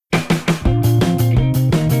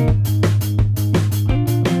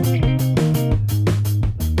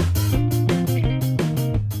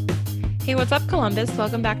Columbus.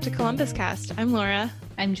 Welcome back to Columbus Cast. I'm Laura.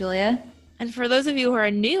 I'm Julia. And for those of you who are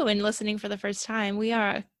new and listening for the first time, we are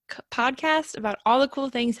a podcast about all the cool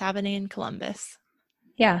things happening in Columbus.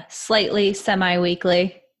 Yeah, slightly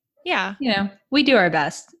semi-weekly. Yeah. You know, we do our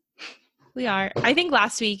best. We are. I think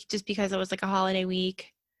last week, just because it was like a holiday week,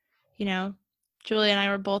 you know, Julia and I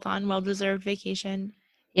were both on well-deserved vacation.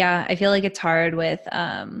 Yeah, I feel like it's hard with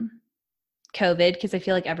COVID because I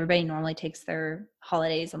feel like everybody normally takes their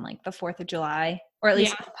holidays on like the 4th of July, or at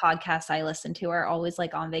least the podcasts I listen to are always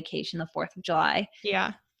like on vacation the 4th of July.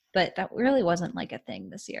 Yeah. But that really wasn't like a thing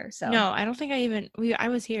this year. So no, I don't think I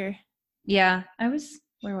was here. Yeah,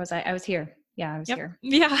 where was I? I was here. Yeah, I was here.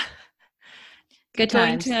 Yeah. Good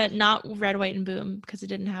times. Going to not Red, White, and Boom because it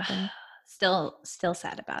didn't happen. Still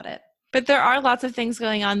sad about it. But there are lots of things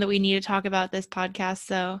going on that we need to talk about this podcast.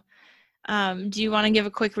 So do you want to give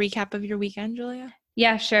a quick recap of your weekend, Julia?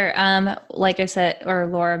 Yeah, sure. Like I said, or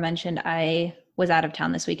Laura mentioned, I was out of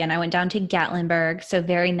town this weekend. I went down to Gatlinburg. So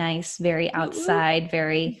very nice, very outside,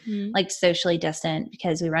 very like socially distant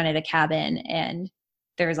because we rented a cabin and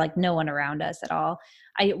there's like no one around us at all.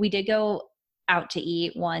 We did go out to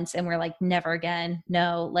eat once and we're like, never again.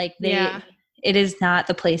 No, like it is not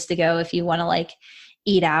the place to go if you want to like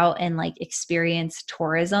eat out and like experience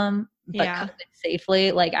tourism, but COVID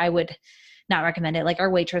safely. Like I would not recommend it. Like our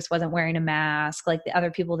waitress wasn't wearing a mask. Like the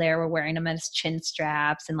other people there were wearing them as chin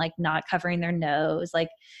straps and like not covering their nose. Like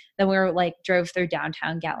then we were like drove through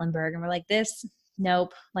downtown Gatlinburg and we're like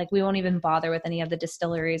nope. Like we won't even bother with any of the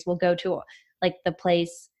distilleries. We'll go to like the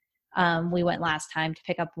place we went last time to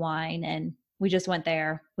pick up wine and we just went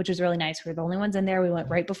there, which was really nice. We were the only ones in there. We went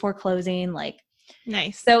right before closing. Like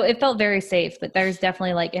nice. So it felt very safe, but there's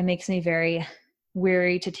definitely like, it makes me very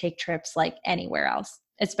weary to take trips like anywhere else,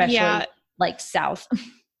 especially like south.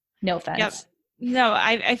 No offense. Yep. No,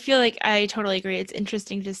 I feel like I totally agree. It's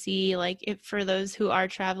interesting to see like if for those who are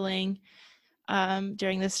traveling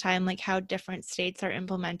during this time, like how different states are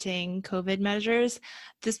implementing COVID measures.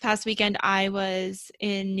 This past weekend, I was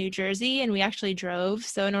in New Jersey and we actually drove.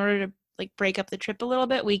 So in order to like break up the trip a little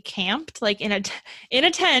bit, we camped like in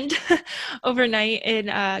a tent overnight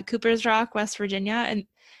in Cooper's Rock, West Virginia. And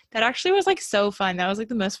that actually was like so fun. That was like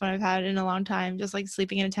the most fun I've had in a long time. Just like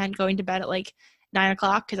sleeping in a tent, going to bed at like 9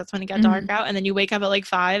 o'clock because that's when it got dark out. And then you wake up at like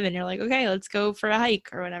 5 and you're like, okay, let's go for a hike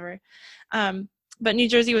or whatever. But New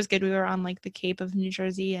Jersey was good. We were on like the Cape of New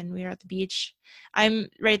Jersey and we were at the beach. I'm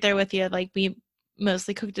right there with you. Like we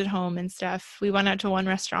mostly cooked at home and stuff. We went out to one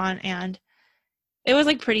restaurant and it was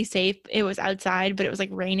like pretty safe. It was outside, but it was like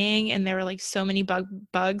raining and there were like so many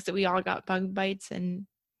bugs that we all got bug bites and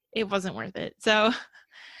it wasn't worth it. So,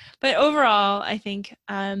 but overall, I think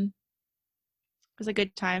it was a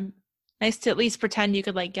good time. Nice to at least pretend you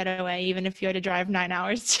could like get away, even if you had to drive 9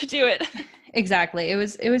 hours to do it. Exactly. It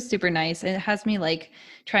was super nice. And it has me like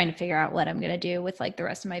trying to figure out what I'm going to do with like the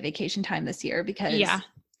rest of my vacation time this year because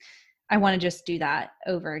I want to just do that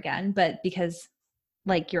over again. But because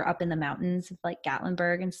like you're up in the mountains like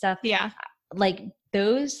Gatlinburg and stuff. Yeah. Like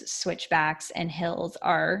those switchbacks and hills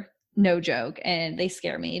are no joke and they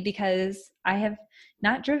scare me because I have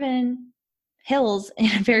not driven hills in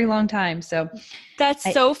a very long time. So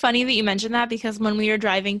that's so funny that you mentioned that because when we were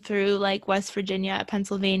driving through like West Virginia,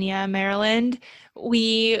 Pennsylvania, Maryland,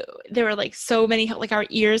 there were like so many, like our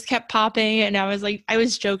ears kept popping and I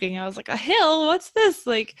was joking. I was like, a hill? What's this?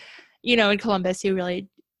 Like, you know, in Columbus, you don't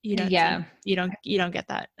get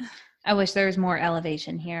that. I wish there was more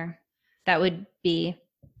elevation here. That would be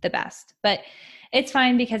the best, but it's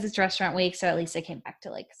fine because it's restaurant week. So at least I came back to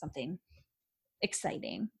like something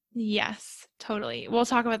exciting. Yes, totally. We'll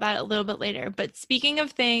talk about that a little bit later. But speaking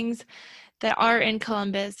of things that are in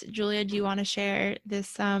Columbus, Julia, do you want to share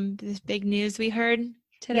this big news we heard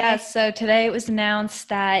today? Yes. So today it was announced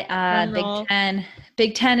that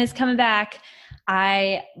Big Ten is coming back.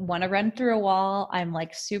 I want to run through a wall. I'm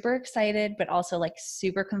like super excited, but also like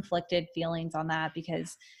super conflicted feelings on that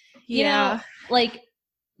because, you know, like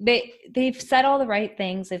they've said all the right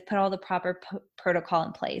things. They've put all the proper protocol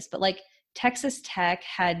in place, but like Texas Tech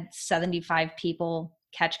had 75 people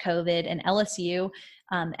catch COVID and LSU,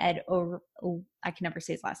 I can never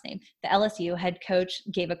say his last name. The LSU head coach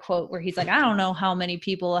gave a quote where he's like, I don't know how many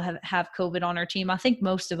people have COVID on our team. I think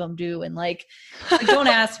most of them do. And like don't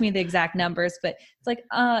ask me the exact numbers, but it's like,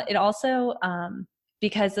 it also,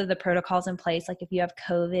 because of the protocols in place, like if you have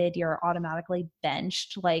COVID, you're automatically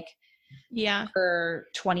benched like for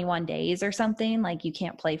 21 days or something. Like you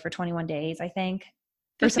can't play for 21 days, I think.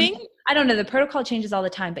 I don't know. The protocol changes all the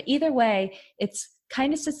time, but either way, it's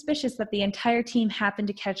kind of suspicious that the entire team happened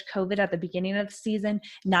to catch COVID at the beginning of the season,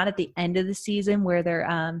 not at the end of the season where they're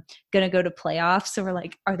going to go to playoffs. So we're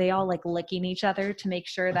like, are they all like licking each other to make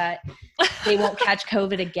sure that they won't catch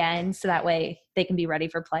COVID again, so that way they can be ready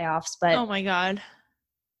for playoffs? But oh my God,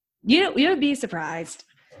 you would be surprised.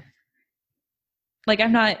 Like,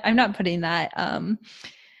 I'm not putting that.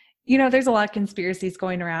 There's a lot of conspiracies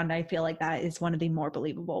going around. I feel like that is one of the more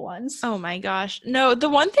believable ones. Oh my gosh. No, the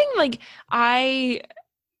one thing, like,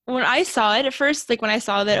 when I saw it at first, like when I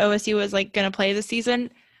saw that OSU was like going to play this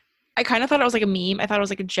season, I kind of thought it was like a meme. I thought it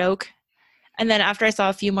was like a joke. And then after I saw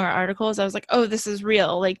a few more articles, I was like, oh, this is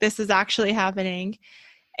real. Like, this is actually happening.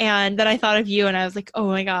 And then I thought of you and I was like, oh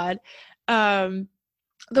my God.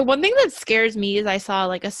 The one thing that scares me is I saw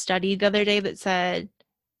like a study the other day that said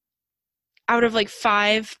out of like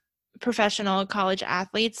 5 professional college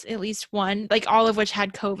athletes, at least one, like all of which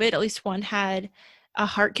had COVID, at least one had a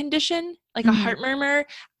heart condition, like a heart murmur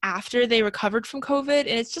after they recovered from COVID. And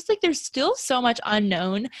it's just like, there's still so much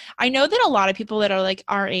unknown. I know that a lot of people that are like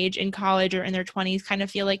our age in college or in their 20s kind of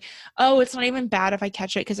feel like, oh, it's not even bad if I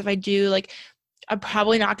catch it, because if I do, like, I'm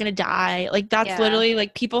probably not going to die. Like, that's literally,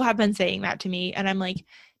 like, people have been saying that to me. And I'm like,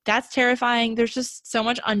 that's terrifying. There's just so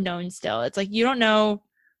much unknown still. It's like, you don't know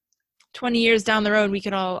 20 years down the road, we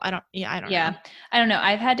could all, I don't know. I don't know.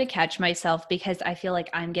 I've had to catch myself because I feel like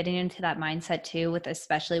I'm getting into that mindset too,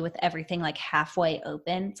 especially with everything like halfway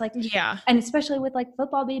open. It's like, yeah. And especially with like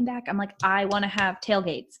football being back, I'm like, I want to have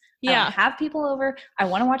tailgates. Yeah. I want to have people over. I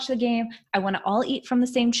want to watch the game. I want to all eat from the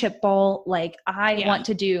same chip bowl. Like, I want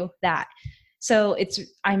to do that. So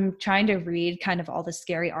I'm trying to read kind of all the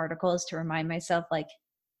scary articles to remind myself, like,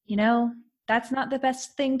 that's not the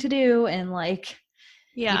best thing to do. And like,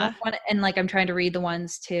 and like, I'm trying to read the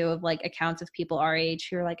ones too of like accounts of people our age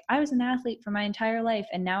who are like, I was an athlete for my entire life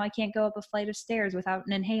and now I can't go up a flight of stairs without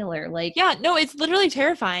an inhaler. Like, yeah, no, it's literally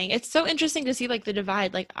terrifying. It's so interesting to see like the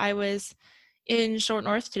divide. Like, I was in Short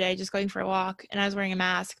North today just going for a walk and I was wearing a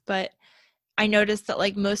mask, but I noticed that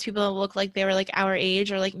like most people that look like they were like our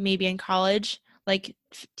age or like maybe in college, like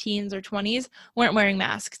teens or 20s, weren't wearing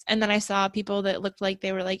masks. And then I saw people that looked like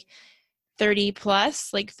they were like 30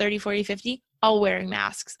 plus, like 30, 40, 50, all wearing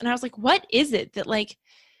masks. And I was like, what is it that like,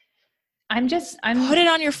 I'm put it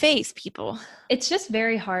on your face, people. It's just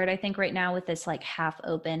very hard, I think, right now with this like half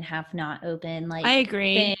open, half not open. Like, I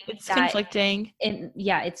agree. It's conflicting.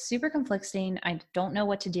 It's super conflicting. I don't know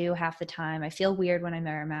what to do half the time. I feel weird when I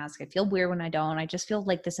wear a mask. I feel weird when I don't. I just feel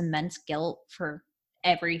like this immense guilt for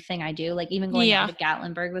everything I do. Like, even going down to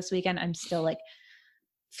Gatlinburg this weekend, I'm still like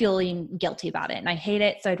feeling guilty about it. And I hate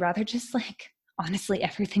it. So I'd rather just like, honestly,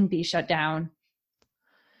 everything be shut down,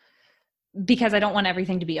 because I don't want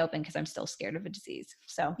everything to be open because I'm still scared of a disease.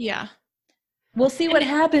 So yeah, we'll see what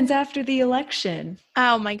happens after the election.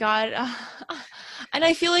 Oh my God. And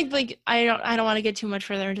I feel like I don't want to get too much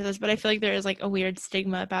further into this, but I feel like there is like a weird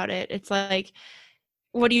stigma about it. It's like,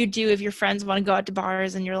 what do you do if your friends want to go out to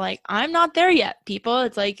bars and you're like, I'm not there yet, people?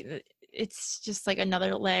 It's like, it's just like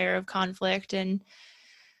another layer of conflict. And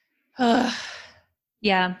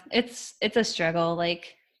yeah, it's a struggle.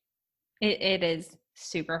 Like, it is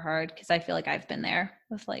super hard because I feel like I've been there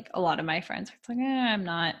with like a lot of my friends. It's like, I'm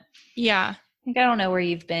not. Yeah. Like, I don't know where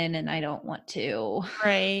you've been and I don't want to.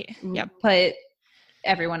 Right. Yep. Put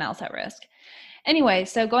everyone else at risk. Anyway,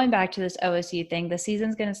 so going back to this OSU thing, the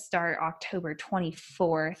season's going to start October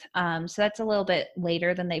 24th. So that's a little bit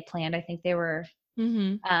later than they planned. I think they were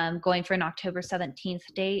going for an October 17th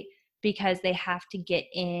date because they have to get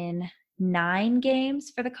in 9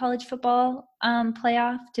 games for the college football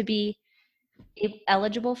playoff to be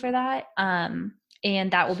eligible for that.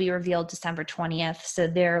 And that will be revealed December 20th. So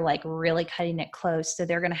they're like really cutting it close. So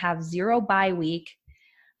they're going to have 0 bye week,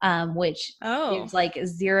 which gives like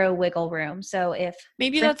 0 wiggle room. So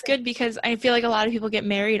maybe that's good, because I feel like a lot of people get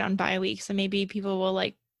married on bye week. So maybe people will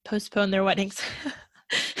like postpone their weddings.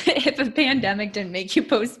 If a pandemic didn't make you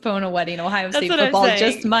postpone a wedding, Ohio State football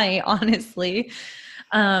just might, honestly.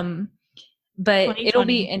 But it'll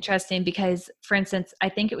be interesting because, for instance, I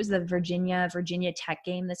think it was the Virginia Tech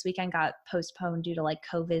game this weekend got postponed due to like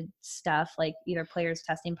COVID stuff, like either players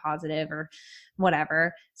testing positive or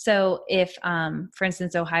whatever. So if, for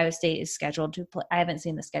instance, Ohio State is scheduled to play, I haven't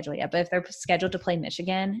seen the schedule yet, but if they're scheduled to play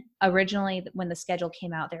Michigan, originally when the schedule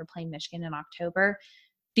came out, they were playing Michigan in October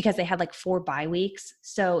because they had like 4 bye weeks.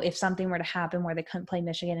 So if something were to happen where they couldn't play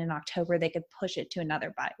Michigan in October, they could push it to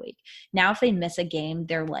another bye week. Now, if they miss a game,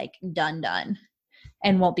 they're like done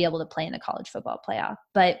and won't be able to play in the college football playoff.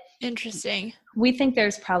 But interesting. We think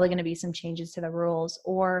there's probably going to be some changes to the rules,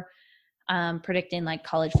 or predicting like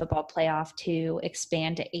college football playoff to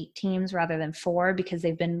expand to 8 teams rather than 4 because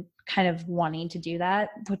they've been kind of wanting to do that,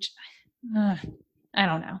 which I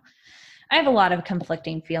don't know. I have a lot of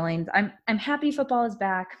conflicting feelings. I'm happy football is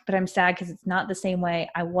back, but I'm sad because it's not the same way.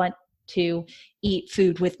 I want to eat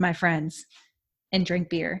food with my friends and drink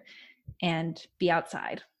beer and be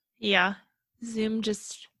outside. Yeah. Zoom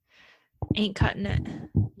just ain't cutting it.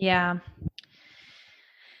 Yeah.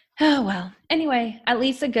 Oh, well. Anyway, at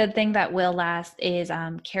least a good thing that will last is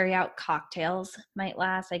carry out cocktails might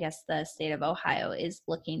last. I guess the state of Ohio is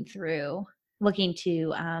looking to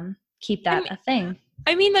keep that a thing.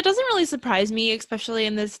 I mean, that doesn't really surprise me, especially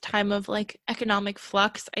in this time of like economic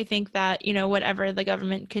flux. I think that, whatever the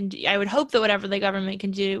government can do, I would hope that whatever the government can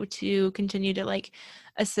do to continue to like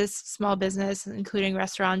assist small business, including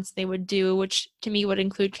restaurants, they would do, which to me would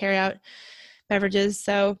include carry out beverages.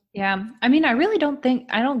 So, yeah, I mean, I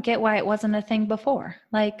don't get why it wasn't a thing before.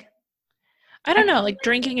 Like, I don't know, like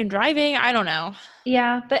drinking and driving. I don't know.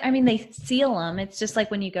 Yeah, but I mean, they seal them. It's just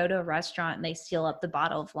like when you go to a restaurant and they seal up the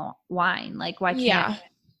bottle of wine. Like, why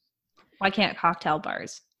can't cocktail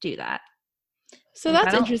bars do that? So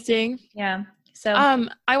that's interesting. Yeah. So,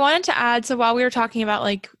 I wanted to add, so while we were talking about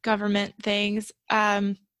like government things, I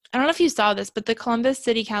don't know if you saw this, but the Columbus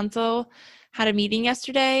City Council had a meeting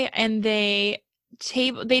yesterday and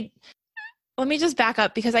let me just back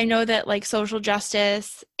up because I know that like social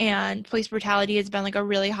justice and police brutality has been like a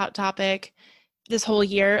really hot topic this whole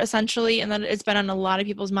year essentially, and that it's been on a lot of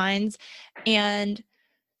people's minds. And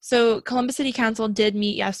so Columbus City Council did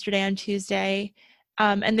meet yesterday on Tuesday,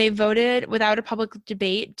 and they voted without a public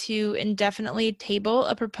debate to indefinitely table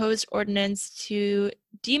a proposed ordinance to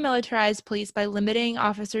demilitarize police by limiting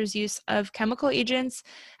officers' use of chemical agents,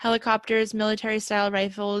 helicopters, military-style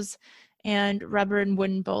rifles, and rubber and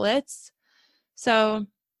wooden bullets. So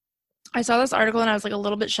I saw this article and I was like a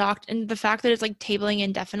little bit shocked. And the fact that it's like tabling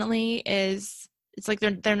indefinitely it's like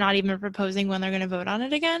they're not even proposing when they're going to vote on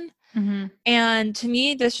it again. Mm-hmm. And to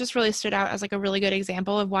me, this just really stood out as like a really good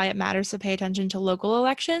example of why it matters to pay attention to local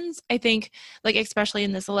elections. I think like especially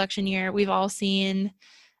in this election year, we've all seen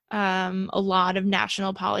a lot of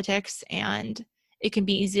national politics, and it can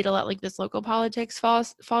be easy to let like this local politics fall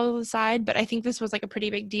to the side. But I think this was like a pretty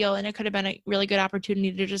big deal, and it could have been a really good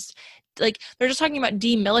opportunity to just like, they're just talking about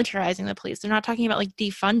demilitarizing the police. They're not talking about like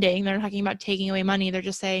defunding. They're not talking about taking away money. They're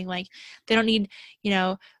just saying like they don't need,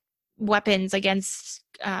 weapons against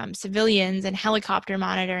civilians and helicopter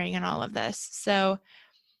monitoring and all of this. So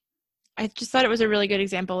I just thought it was a really good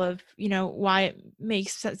example of, why it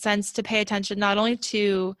makes sense to pay attention not only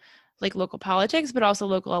to like local politics, but also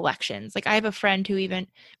local elections. Like I have a friend who even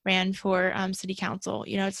ran for city council.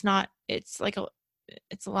 It's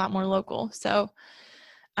a lot more local. So,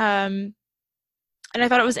 and I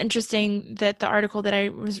thought it was interesting that the article that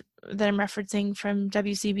I'm referencing from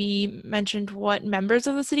WCB mentioned what members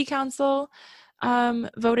of the city council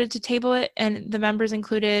voted to table it, and the members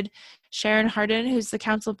included Sharon Hardin, who's the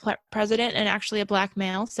council president and actually a Black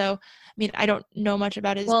male. So, I mean, I don't know much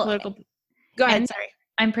about his political. Go ahead. Sorry.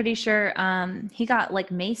 I'm pretty sure he got like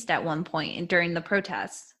maced at one point during the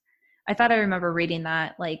protests. I thought I remember reading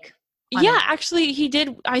that. Like, yeah, actually, he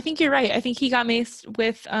did. I think you're right. I think he got maced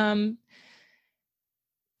with I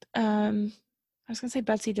was gonna say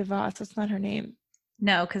Betsy DeVos. That's not her name.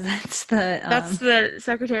 No, because that's the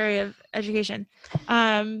Secretary of Education.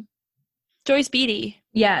 Joyce Beatty.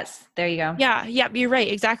 Yes, there you go. Yeah, you're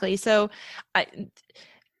right, exactly. So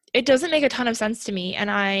it doesn't make a ton of sense to me,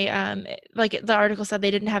 and I like the article said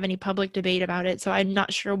they didn't have any public debate about it, so I'm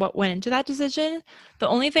not sure what went into that decision. The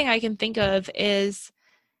only thing I can think of is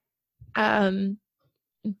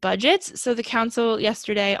budgets. So the council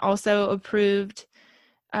yesterday also approved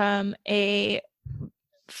a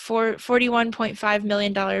 $41.5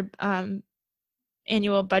 million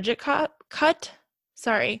annual budget cut.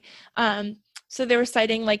 Sorry. So they were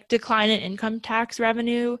citing like decline in income tax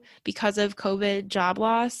revenue because of COVID job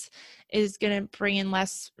loss is going to bring in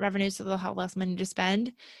less revenue, so they'll have less money to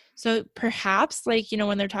spend. So perhaps like,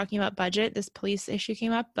 when they're talking about budget, this police issue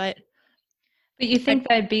came up, but you think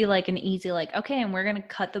that'd be like an easy, like, okay, and we're going to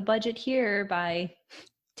cut the budget here by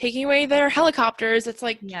taking away their helicopters. It's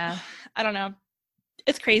like, yeah, I don't know.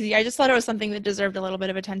 It's crazy. I just thought it was something that deserved a little bit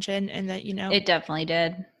of attention, and that, it definitely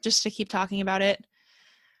did. Just to keep talking about it.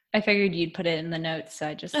 I figured you'd put it in the notes, so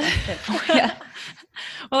I just left it for you.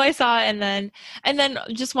 Well, I saw it, and then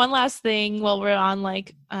just one last thing while we're on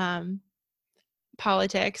like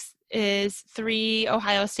politics is 3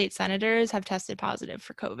 Ohio state senators have tested positive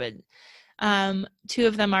for COVID. 2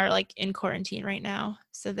 of them are like in quarantine right now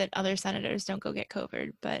so that other senators don't go get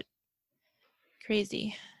COVID, but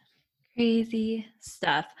crazy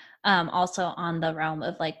stuff. Also on the realm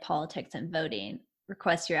of like politics and voting,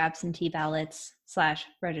 request your absentee ballots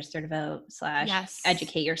 / register to vote / Yes.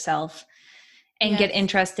 educate yourself and get Yes.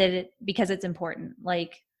 interested because it's important.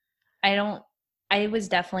 Like I was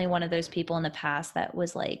definitely one of those people in the past that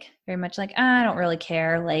was like very much like, I don't really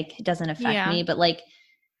care. Like it doesn't affect Yeah. me, but like,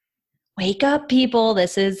 wake up people.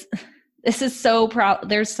 This is so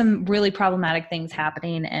there's some really problematic things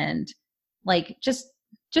happening, and like, just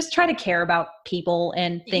try to care about people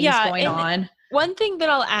and things Yeah. going And on. one thing that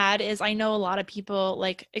I'll add is I know a lot of people,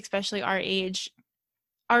 like, especially our age,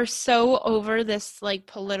 are so over this like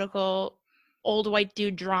political old white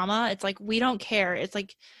dude drama. It's like we don't care. It's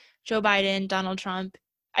like Joe Biden, Donald Trump.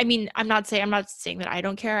 I mean, I'm not saying that I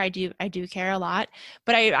don't care. I do care a lot.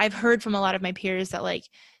 But I've heard from a lot of my peers that like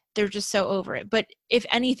they're just so over it. But if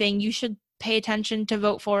anything, you should pay attention to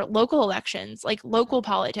vote for local elections, like local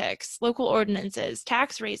politics, local ordinances,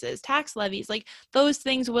 tax raises, tax levies. Like those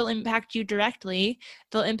things will impact you directly.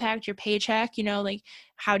 They'll impact your paycheck, like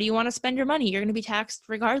how do you want to spend your money? You're going to be taxed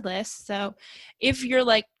regardless. So if you're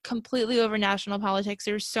like completely over national politics,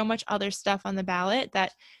 there's so much other stuff on the ballot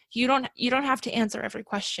that you don't have to answer every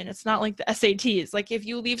question. It's not like the SATs. Like if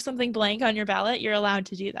you leave something blank on your ballot, you're allowed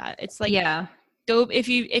to do that. It's like, Yeah. go if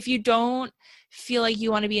you don't feel like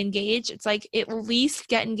you want to be engaged, it's like at least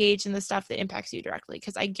get engaged in the stuff that impacts you directly,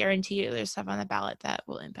 because I guarantee you there's stuff on the ballot that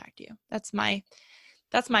will impact you. That's my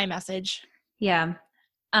message. Yeah.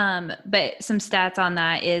 But some stats on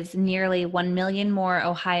that is nearly 1 million more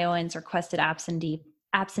Ohioans requested absentee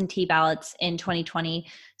ballots in 2020.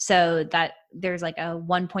 So that there's like a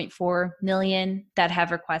 1.4 million that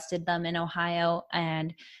have requested them in Ohio,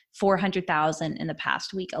 and 400,000 in the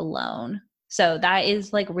past week alone. So that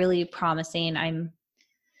is like really promising. I'm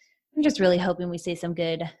just really hoping we see some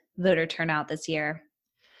good voter turnout this year.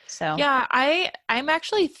 So Yeah, I'm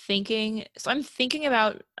actually I'm thinking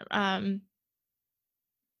about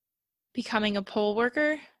becoming a poll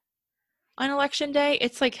worker on election day.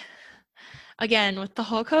 It's like, again, with the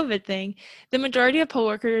whole COVID thing, the majority of poll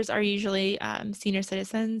workers are usually senior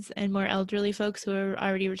citizens and more elderly folks who are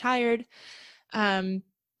already retired.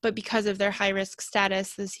 But because of their high risk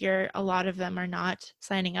status this year, a lot of them are not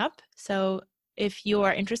signing up. So if you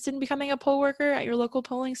are interested in becoming a poll worker at your local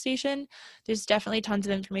polling station, there's definitely tons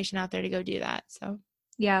of information out there to go do that. So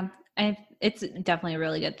yeah, it's definitely a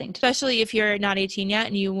really good thing to do. especially if you're not 18 yet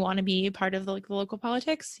and you want to be part of the local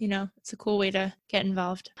politics, it's a cool way to get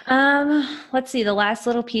involved. Let's see. The last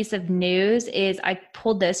little piece of news is I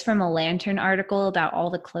pulled this from a Lantern article about all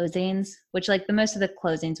the closings, which like the most of the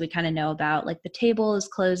closings we kind of know about, like the table is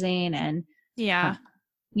closing, and Yeah, um,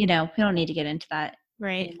 we don't need to get into that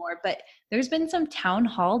right. anymore. But there's been some town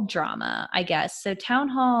hall drama, I guess. So town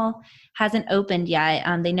hall hasn't opened yet.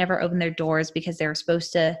 They never opened their doors because they were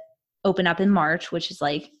supposed to open up in March, which is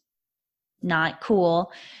like not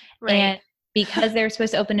cool. Right. And because they were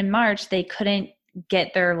supposed to open in March, they couldn't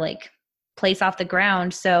get their like place off the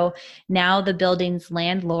ground. So now the building's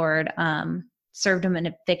landlord served them an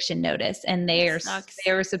eviction notice, and That they sucks.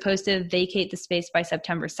 were supposed to vacate the space by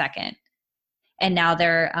September 2nd. And now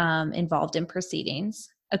they're involved in proceedings,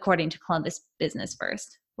 according to Columbus Business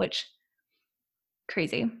First, which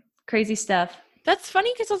crazy stuff. That's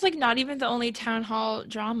funny because it's like not even the only town hall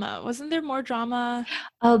drama. Wasn't there more drama?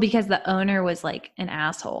 Oh, because the owner was like an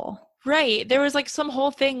asshole. Right. There was like some whole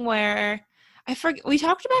thing where I forget, we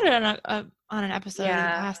talked about it on an episode in the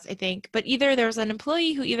Yeah. past, I think. But either there was an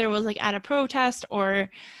employee who either was like at a protest or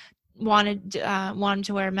wanted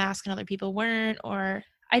to wear a mask and other people weren't, or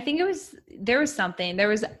I think there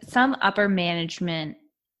was some upper management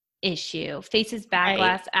issue, faces right.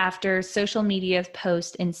 backlash after social media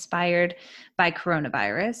post inspired by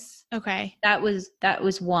coronavirus. Okay. That was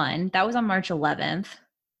one. That was on March 11th,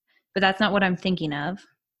 but that's not what I'm thinking of.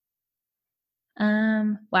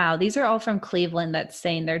 Wow, these are all from Cleveland that's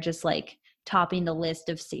saying they're just like topping the list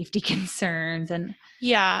of safety concerns. And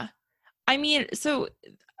Yeah. I mean, so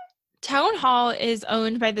Town Hall is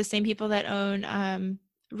owned by the same people that own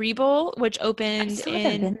Rebel, which I opened still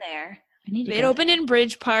haven't in been there. I need to it go opened there. in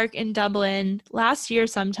Bridge Park in Dublin last year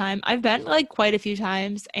sometime. I've been like quite a few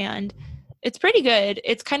times and it's pretty good.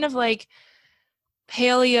 It's kind of like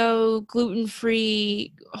paleo,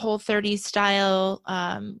 gluten-free, Whole30 style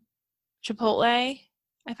Chipotle,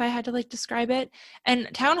 if I had to like describe it. And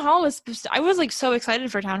Town Hall I was like so excited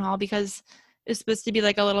for Town Hall because it's supposed to be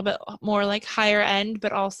like a little bit more like higher end,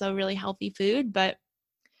 but also really healthy food. But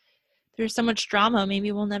there's so much drama.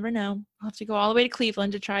 Maybe we'll never know. I'll have to go all the way to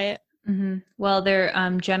Cleveland to try it. Mm-hmm. Well, their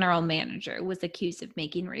general manager was accused of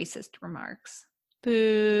making racist remarks.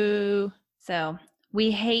 Boo. So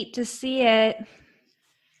we hate to see it.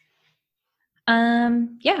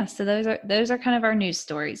 Yeah, so those are kind of our news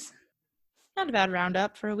stories. Not a bad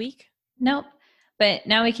roundup for a week. Nope. But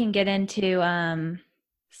now we can get into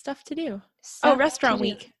Stuff to do. Oh, stuff to restaurant do.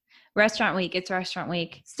 week. Restaurant week. It's restaurant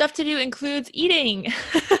week. Stuff to do includes eating.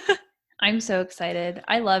 I'm so excited.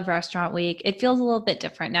 I love restaurant week. It feels a little bit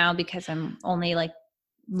different now because I'm only like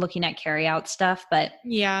looking at carry out stuff, but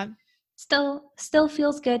yeah. Still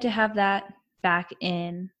feels good to have that back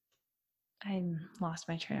in. I lost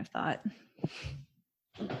my train of thought.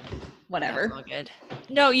 Whatever. That's all good.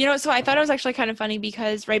 No, so I thought it was actually kind of funny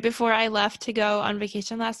because right before I left to go on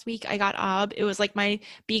vacation last week, I got OB. It was like my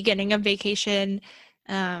beginning of vacation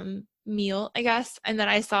meal, I guess. And then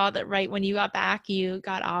I saw that right when you got back, you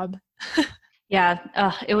got OB. Yeah,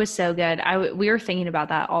 it was so good. We were thinking about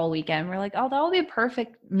that all weekend. We're like, oh, that will be a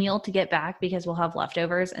perfect meal to get back because we'll have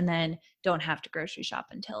leftovers and then don't have to grocery shop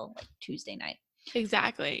until like Tuesday night.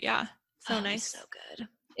 Exactly. Yeah. So nice. So good.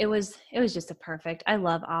 It was just a perfect. I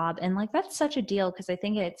love OB, and like that's such a deal because I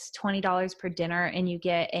think it's $20 per dinner, and you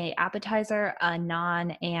get a appetizer, a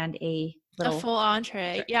naan, and a full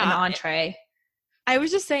entree. Yeah, an entree. I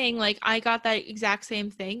was just saying, like I got that exact same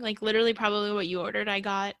thing, like literally probably what you ordered. I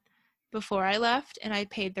got before I left, and I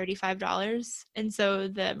paid $35, and so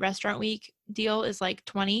the restaurant week deal is like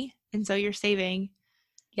 $20, and so you're saving.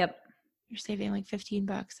 Yep, you're saving like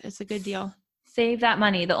 $15. It's a good deal. Save that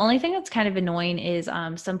money. The only thing that's kind of annoying is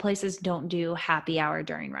some places don't do happy hour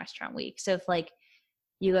during restaurant week. So if like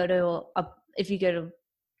you go to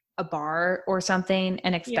a bar or something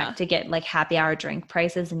and expect to get like happy hour drink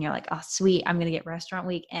prices and you're like, oh sweet, I'm gonna get restaurant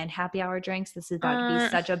week and happy hour drinks. This is about to be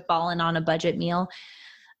such a ballin' on a budget meal.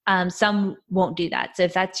 Some won't do that. So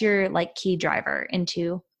if that's your like key driver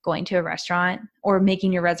into going to a restaurant or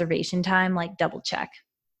making your reservation time, like double check.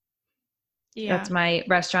 Yeah. That's my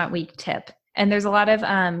restaurant week tip. And there's a lot of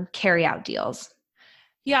carry out deals.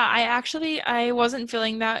 Yeah, I wasn't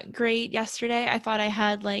feeling that great yesterday. I thought I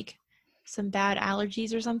had like some bad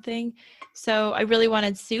allergies or something. So I really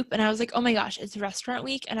wanted soup, and I was like, oh my gosh, it's restaurant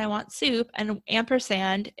week and I want soup, and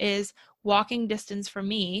ampersand is walking distance from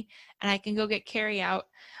me and I can go get carry out.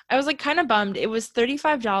 I was like kind of bummed. It was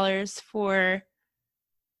 $35 for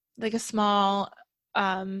like a small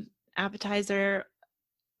appetizer,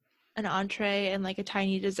 an entree, and like a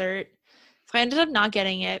tiny dessert. So I ended up not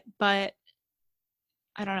getting it, but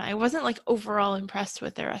I don't know. I wasn't like overall impressed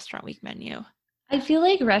with their restaurant week menu. I feel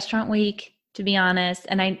like restaurant week, to be honest,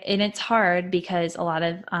 and it's hard because a lot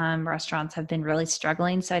of restaurants have been really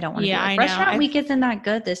struggling. So I don't want to be like, restaurant week isn't that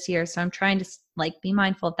good this year. So I'm trying to like be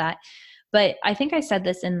mindful of that. But I think I said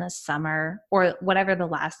this in the summer or whatever the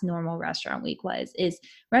last normal restaurant week was, is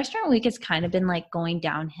restaurant week has kind of been like going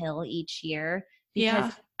downhill each year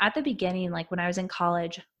because at the beginning, like when I was in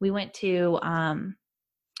college, we went to,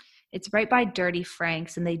 it's right by Dirty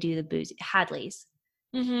Frank's and they do the booze, Hadley's.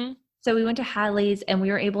 Mm-hmm. So we went to Hadley's and we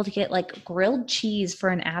were able to get like grilled cheese for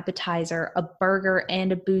an appetizer, a burger,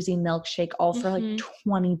 and a boozy milkshake all for like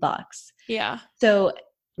 $20. Yeah. So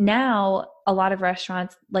now a lot of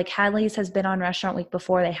restaurants, like Hadley's has been on restaurant week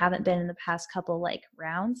before. They haven't been in the past couple like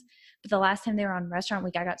rounds. But the last time they were on restaurant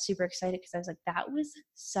week, I got super excited because I was like, that was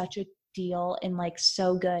such a deal and like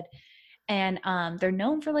so good. And they're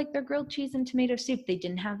known for like their grilled cheese and tomato soup. They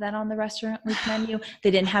didn't have that on the restaurant week menu.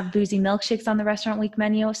 They didn't have boozy milkshakes on the restaurant week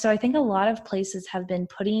menu. So I think a lot of places have been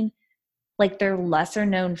putting like their lesser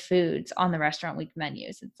known foods on the restaurant week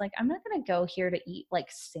menus. It's like, I'm not going to go here to eat like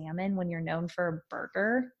salmon when you're known for a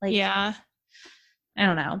burger. Like, yeah, I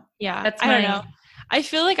don't know. Yeah, I don't know. I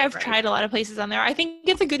feel like I've tried a lot of places on there. I think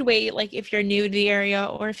it's a good way, like if you're new to the area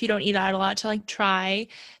or if you don't eat out a lot, to like try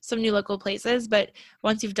some new local places. But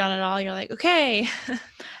once you've done it all, you're like, okay.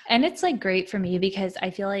 And it's like great for me because I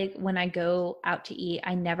feel like when I go out to eat,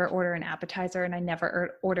 I never order an appetizer and I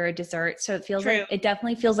never order a dessert. So it feels like, it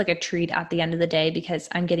definitely feels like a treat at the end of the day because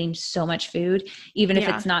I'm getting so much food, even if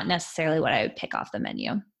it's not necessarily what I would pick off the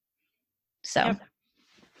menu. So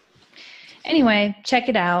anyway, check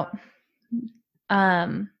it out.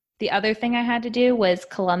 The other thing I had to do was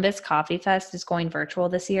Columbus Coffee Fest is going virtual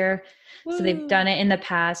this year. Woo. So they've done it in the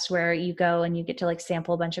past where you go and you get to like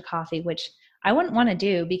sample a bunch of coffee, which I wouldn't want to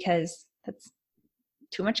do because that's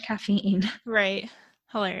too much caffeine. Right.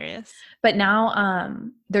 Hilarious. But now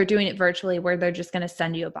they're doing it virtually where they're just going to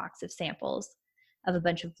send you a box of samples of a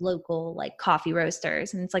bunch of local like coffee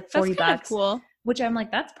roasters. And it's like $40. That's cool. Which I'm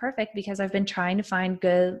like, that's perfect because I've been trying to find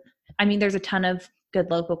good. I mean, there's a ton of good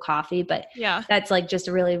local coffee, but that's like just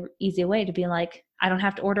a really easy way to be like, I don't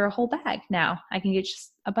have to order a whole bag now. I can get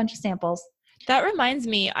just a bunch of samples. That reminds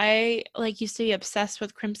me, I used to be obsessed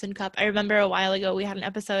with Crimson Cup. I remember a while ago we had an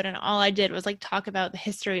episode and all I did was talk about the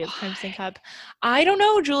history of Crimson Cup. I don't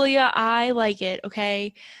know, Julia. I like it,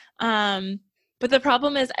 okay? But the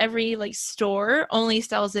problem is every store only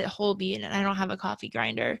sells it whole bean and I don't have a coffee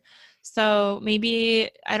grinder. So maybe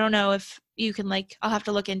I don't know if you can I'll have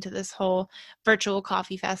to look into this whole virtual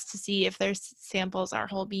coffee fest to see if their samples are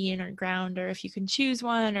whole bean or ground or if you can choose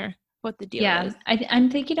one or what the deal is. I'm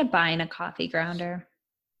thinking of buying a coffee grounder,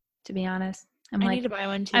 to be honest. I need to buy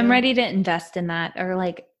one too. I'm ready to invest in that, or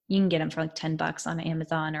you can get them for $10 on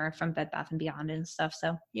Amazon or from Bed Bath & Beyond and stuff.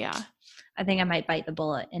 So yeah, I think I might bite the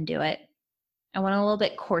bullet and do it. I want a little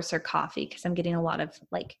bit coarser coffee because I'm getting a lot of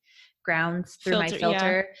grounds through my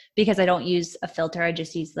filter because I don't use a filter. I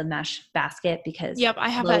just use the mesh basket because I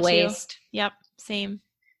have low that waste. Too. Yep, same.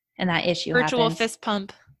 And that issue Virtual happens. fist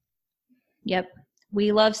pump. Yep.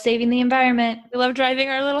 We love saving the environment. We love driving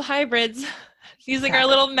our little hybrids, using our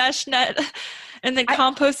little mesh net, and then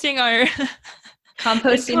composting our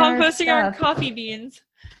our coffee beans.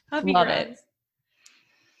 Love it.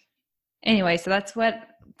 Anyway, so that's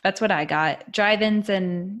what I got. Drive-ins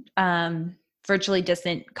and virtually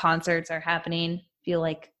distant concerts are happening. If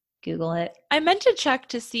you Google it. I meant to check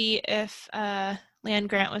to see if Land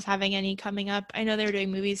Grant was having any coming up. I know they were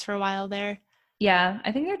doing movies for a while there. Yeah,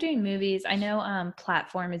 I think they're doing movies. I know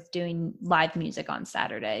Platform is doing live music on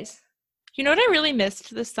Saturdays. You know what I really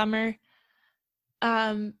missed this summer?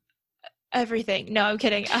 Everything. No, I'm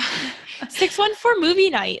kidding. 614 movie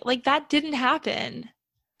night. That didn't happen.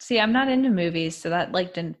 See, I'm not into movies, so that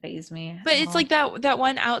didn't faze me. But it's that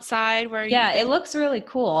one outside where it looks really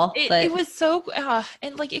cool. It was so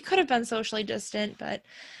and it could have been socially distant, but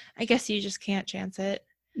I guess you just can't chance it.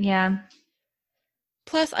 Yeah.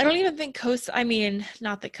 Plus, I don't even think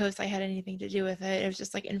not that COSI had anything to do with it. It was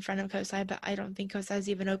just in front of COSI, but I don't think COSI has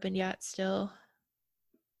even opened yet still.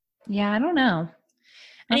 Yeah, I don't know.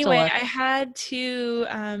 Anyway, I had two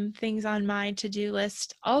things on my to-do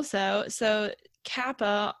list also. So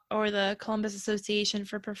CAPA, or the Columbus Association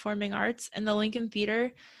for Performing Arts, and the Lincoln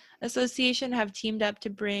Theater Association have teamed up to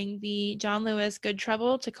bring the John Lewis Good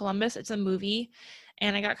Trouble to Columbus. It's a movie,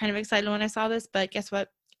 and I got kind of excited when I saw this, but guess what?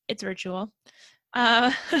 It's virtual.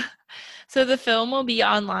 So the film will be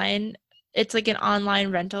online. It's an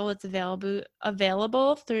online rental. It's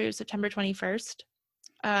available through September 21st.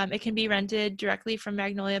 It can be rented directly from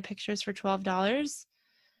Magnolia Pictures for $12.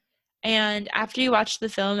 And after you watch the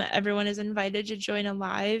film, everyone is invited to join a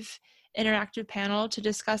live interactive panel to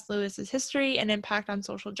discuss Lewis's history and impact on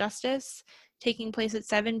social justice, taking place at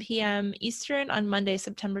 7 p.m. Eastern on Monday,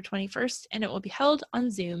 September 21st, and it will be held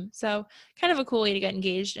on Zoom. So kind of a cool way to get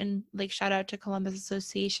engaged, and shout out to Columbus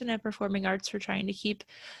Association and Performing Arts for trying to keep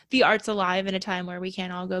the arts alive in a time where we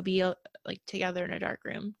can't all go be together in a dark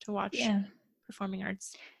room to watch performing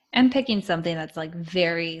arts. And picking something that's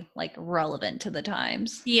very relevant to the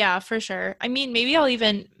times. Yeah, for sure. Maybe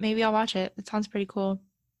I'll watch it. It sounds pretty cool.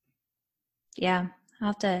 Yeah, I'll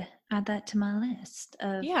have to add that to my list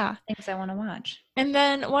of things I want to watch. And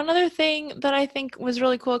then one other thing that I think was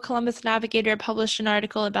really cool, Columbus Navigator published an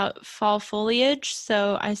article about fall foliage.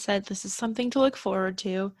 So I said this is something to look forward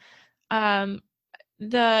to. The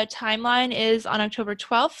timeline is on October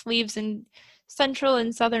 12th. Leaves in Central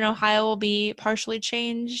and Southern Ohio will be partially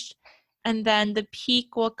changed. And then the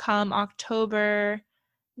peak will come October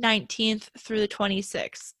 19th through the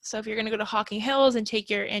 26th. So if you're going to go to Hocking Hills and take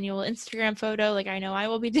your annual Instagram photo, I know I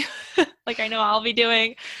will be doing, I know I'll be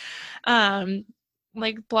doing,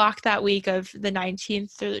 block that week of the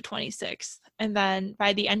 19th through the 26th. And then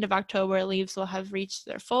by the end of October, leaves will have reached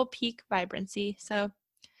their full peak vibrancy. So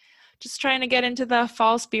just trying to get into the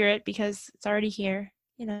fall spirit because it's already here,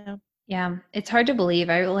 Yeah, it's hard to believe.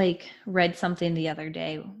 I read something the other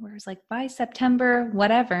day where it's by September,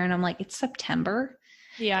 whatever. And I'm it's September.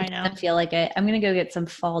 Yeah, I know. I feel like it. I'm going to go get some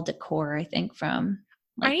fall decor, I think, from.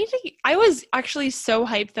 I was actually so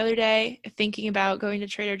hyped the other day thinking about going to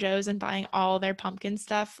Trader Joe's and buying all their pumpkin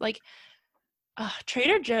stuff.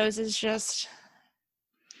 Trader Joe's is just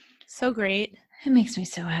so great. It makes me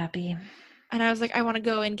so happy. And I was I want to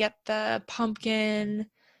go and get the pumpkin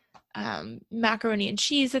macaroni and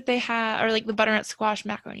cheese that they have, or the butternut squash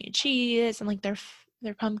macaroni and cheese, and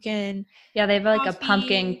their pumpkin. Yeah, they have a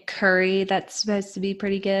pumpkin curry that's supposed to be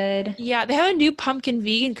pretty good. Yeah, they have a new pumpkin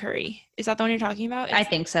vegan curry. Is that the one you're talking about? I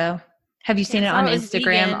think so. Have you seen it on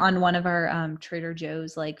Instagram on one of our Trader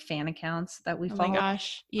Joe's fan accounts that we follow? Oh my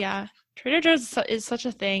gosh, yeah. Trader Joe's is such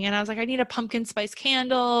a thing, and I was I need a pumpkin spice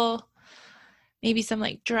candle, maybe some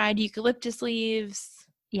dried eucalyptus leaves.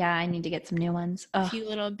 Yeah, I need to get some new ones. A few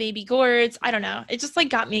little baby gourds. I don't know. It just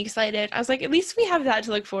got me excited. I was at least we have that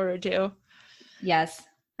to look forward to. Yes.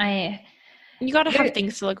 You got to have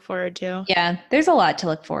things to look forward to. Yeah, there's a lot to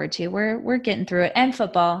look forward to. We're getting through it, and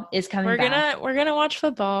football is coming back. We're gonna watch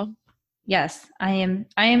football. Yes, I am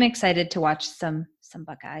excited to watch some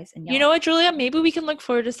Buckeyes and You know what, Julia? Maybe we can look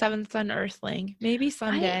forward to Seventh Son Earthling. Maybe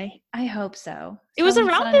someday. I hope so. It was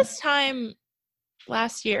around this time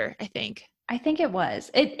last year, I think. I think it was.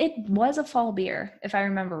 It was a fall beer, if I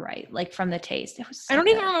remember right, like from the taste. It was. I don't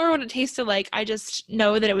even remember what it tasted like. I just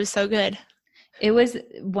know that it was so good. It was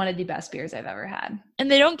one of the best beers I've ever had. And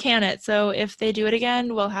they don't can it, so if they do it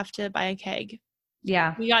again, we'll have to buy a keg.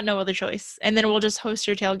 Yeah. We got no other choice. And then we'll just host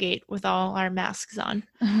your tailgate with all our masks on.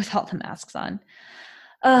 With all the masks on.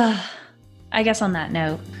 I guess on that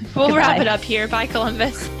note, we'll wrap it up here. Bye,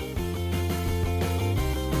 Columbus.